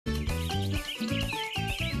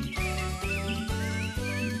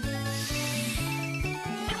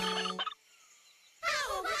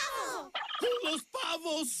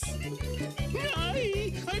pavos!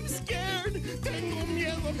 ¡Ay! I'm scared! Tengo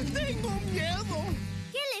miedo! Tengo miedo!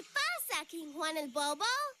 ¿Qué le pasa, King Juan el Bobo?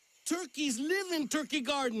 Turkeys live in Turkey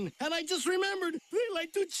Garden, and I just remembered they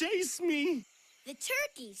like to chase me. The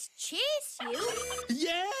turkeys chase you?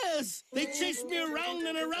 Yes! They chase me around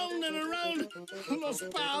and around and around. Los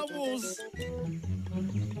pavos!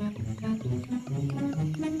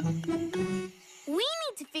 We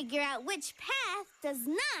need to figure out which path does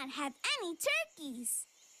not have any turkeys.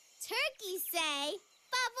 Turkeys say,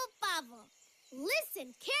 "Bubble, bubble."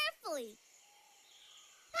 Listen carefully.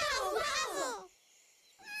 Bubble, bubble.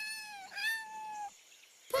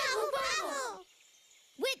 Bubble, bubble.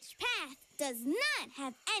 Which path does not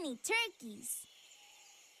have any turkeys?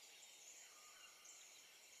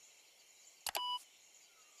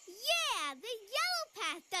 Yeah, the yellow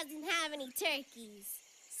path doesn't have any turkeys.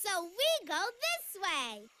 So we go this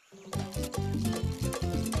way.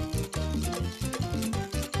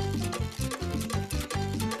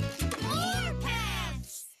 More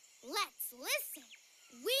paths! Let's listen.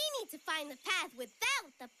 We need to find the path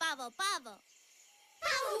without the bubble bubble.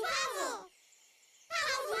 Bubble bubble!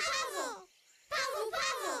 Bubble bubble! Bubble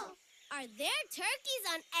bubble! Are there turkeys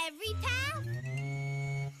on every path?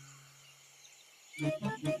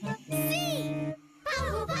 See!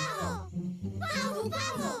 Bubble bubble! Bubble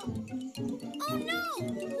bubble! Oh no!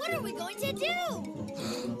 What are we going to do?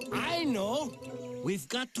 I know! We've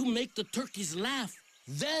got to make the turkeys laugh.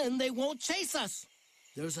 Then they won't chase us.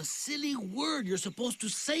 There's a silly word you're supposed to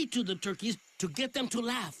say to the turkeys to get them to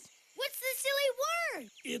laugh. What's the silly word?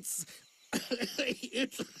 It's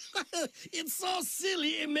so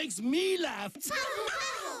silly it makes me laugh. Bubble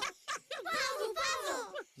bubble! Bubble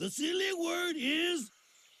bubble! The silly word is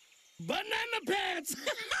banana pants.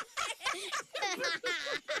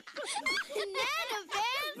 Banana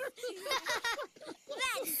pants?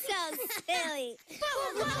 That's so silly.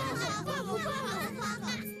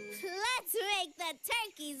 Let's make the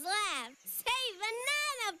turkeys laugh. Say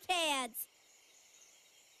banana pants.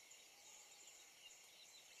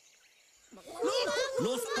 Look,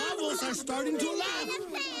 los pavos are starting to laugh.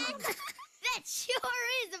 That sure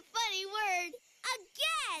is a funny word.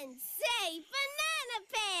 Again, say banana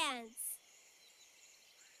pants.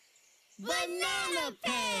 Banana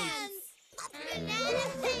pants. Banana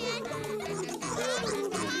pants.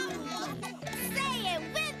 Say it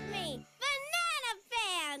with me. Banana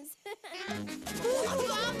pants.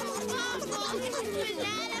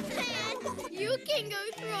 Banana pants. You can go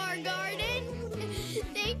through our garden.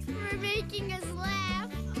 Thanks for making us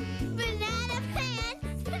laugh. Banana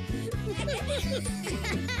pants.